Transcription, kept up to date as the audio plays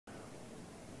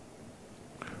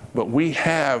but we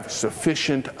have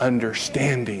sufficient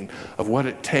understanding of what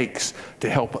it takes to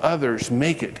help others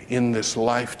make it in this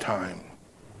lifetime.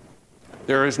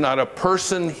 There is not a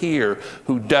person here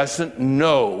who doesn't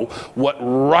know what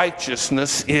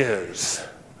righteousness is.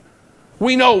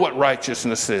 We know what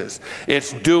righteousness is.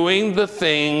 It's doing the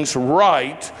things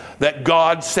right that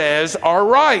God says are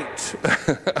right.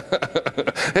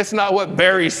 It's not what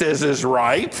Barry says is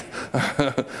right.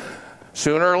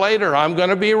 Sooner or later, I'm going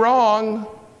to be wrong,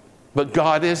 but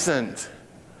God isn't.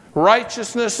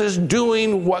 Righteousness is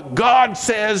doing what God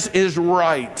says is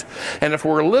right. And if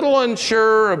we're a little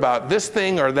unsure about this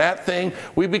thing or that thing,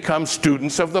 we become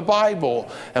students of the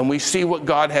Bible, and we see what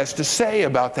God has to say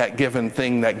about that given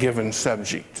thing, that given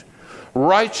subject.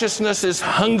 Righteousness is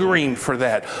hungering for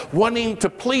that, wanting to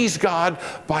please God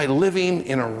by living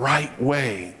in a right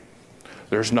way.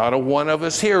 There's not a one of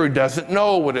us here who doesn't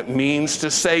know what it means to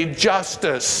say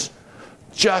justice.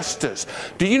 Justice.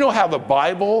 Do you know how the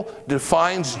Bible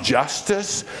defines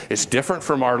justice? It's different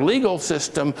from our legal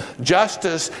system.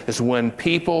 Justice is when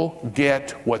people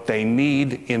get what they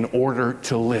need in order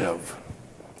to live.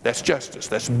 That's justice.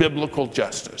 That's biblical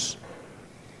justice.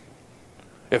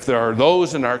 If there are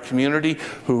those in our community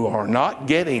who are not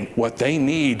getting what they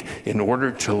need in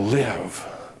order to live,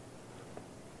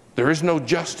 there is no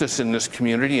justice in this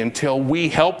community until we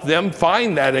help them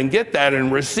find that and get that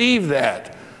and receive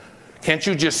that. Can't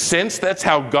you just sense that's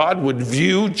how God would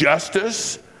view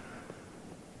justice?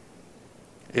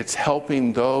 It's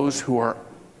helping those who are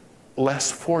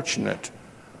less fortunate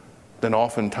than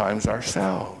oftentimes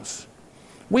ourselves.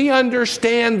 We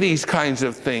understand these kinds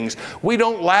of things. We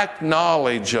don't lack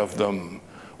knowledge of them.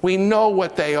 We know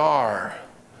what they are.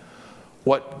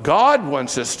 What God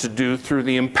wants us to do through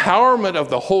the empowerment of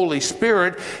the Holy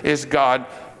Spirit is God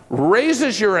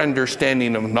raises your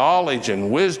understanding of knowledge and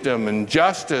wisdom and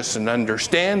justice and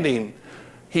understanding.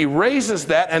 He raises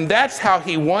that, and that's how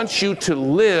he wants you to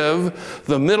live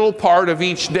the middle part of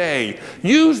each day.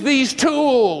 Use these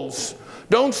tools.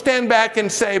 Don't stand back and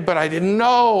say, but I didn't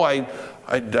know. I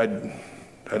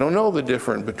don't know the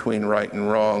difference between right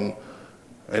and wrong.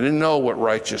 I didn't know what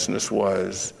righteousness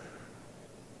was.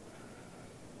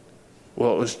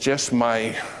 Well, it was just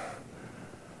my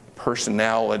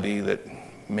personality that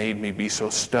made me be so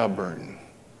stubborn.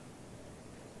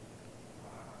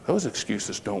 Those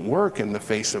excuses don't work in the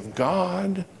face of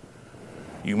God.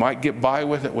 You might get by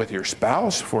with it with your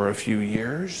spouse for a few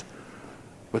years,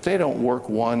 but they don't work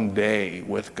one day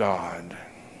with God.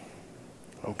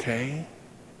 Okay?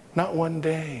 Not one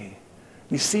day.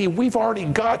 You see, we've already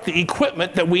got the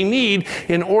equipment that we need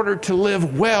in order to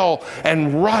live well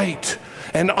and right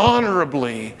and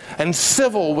honorably and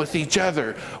civil with each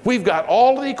other. We've got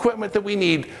all the equipment that we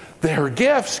need. They're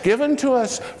gifts given to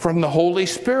us from the Holy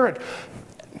Spirit.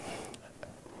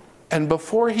 And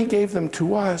before he gave them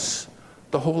to us,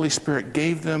 the Holy Spirit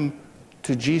gave them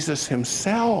to Jesus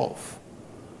himself.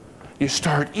 You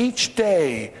start each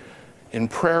day in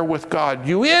prayer with God.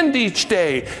 You end each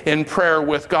day in prayer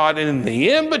with God. And in the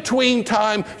in-between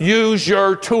time, use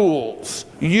your tools.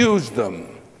 Use them.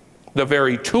 The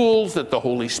very tools that the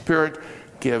Holy Spirit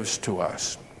gives to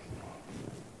us.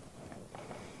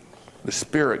 The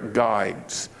Spirit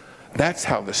guides. That's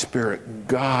how the Spirit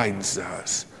guides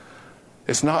us.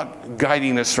 It's not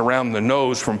guiding us around the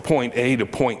nose from point A to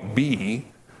point B.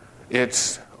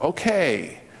 It's,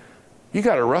 okay, you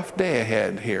got a rough day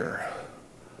ahead here.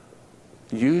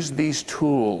 Use these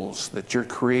tools that your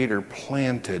Creator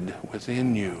planted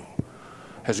within you,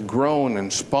 has grown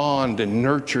and spawned and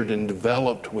nurtured and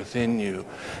developed within you.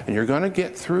 And you're going to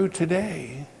get through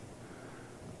today.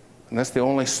 And that's the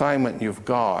only assignment you've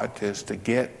got, is to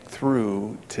get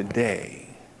through today.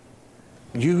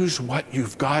 Use what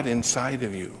you've got inside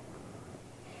of you.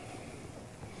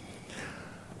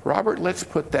 Robert, let's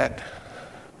put that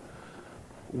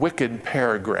wicked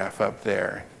paragraph up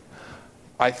there.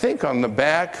 I think on the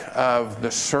back of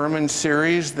the sermon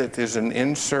series that is an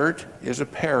insert is a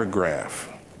paragraph.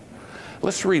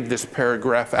 Let's read this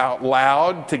paragraph out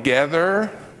loud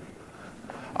together.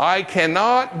 I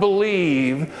cannot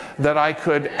believe that I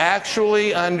could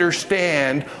actually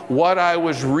understand what I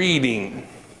was reading.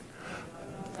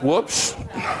 Whoops.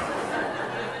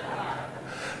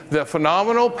 The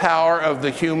phenomenal power of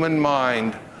the human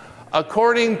mind.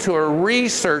 According to a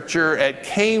researcher at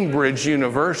Cambridge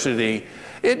University,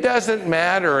 it doesn't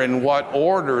matter in what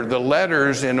order the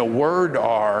letters in a word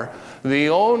are. The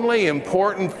only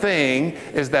important thing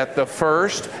is that the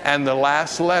first and the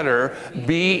last letter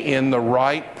be in the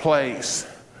right place.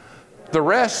 The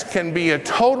rest can be a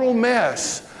total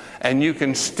mess, and you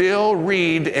can still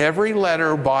read every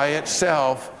letter by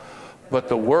itself, but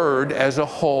the word as a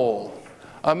whole.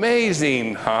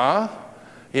 Amazing, huh?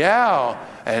 Yeah,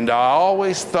 and I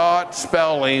always thought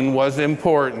spelling was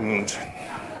important.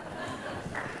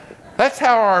 That's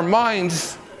how our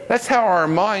minds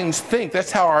think.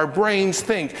 That's how our brains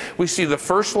think. We see the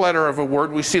first letter of a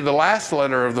word, we see the last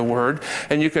letter of the word,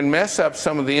 and you can mess up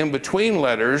some of the in-between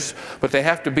letters, but they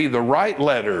have to be the right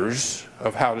letters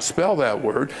of how to spell that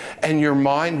word, and your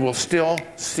mind will still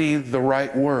see the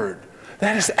right word.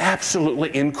 That is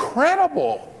absolutely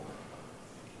incredible.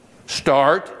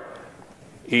 Start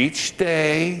each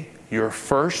day your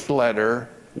first letter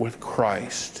with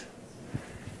Christ.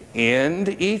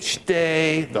 End each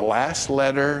day, the last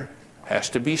letter has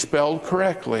to be spelled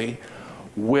correctly,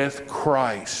 with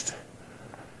Christ.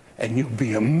 And you'll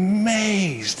be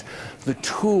amazed the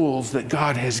tools that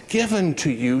God has given to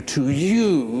you to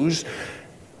use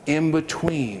in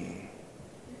between.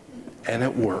 And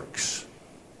it works.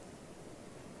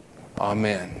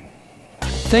 Amen.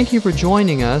 Thank you for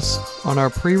joining us on our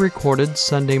pre-recorded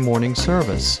Sunday morning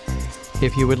service.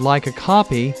 If you would like a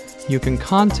copy, you can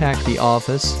contact the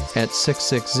office at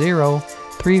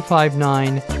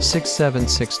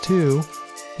 660-359-6762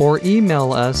 or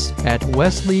email us at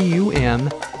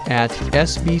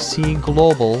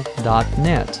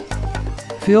wesleym@sbcglobal.net.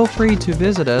 Feel free to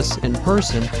visit us in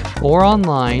person or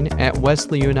online at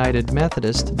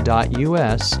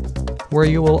wesleyunitedmethodist.us, where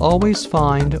you will always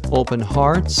find open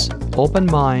hearts, open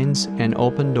minds, and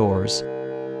open doors.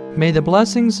 May the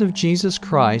blessings of Jesus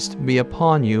Christ be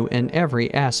upon you in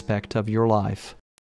every aspect of your life.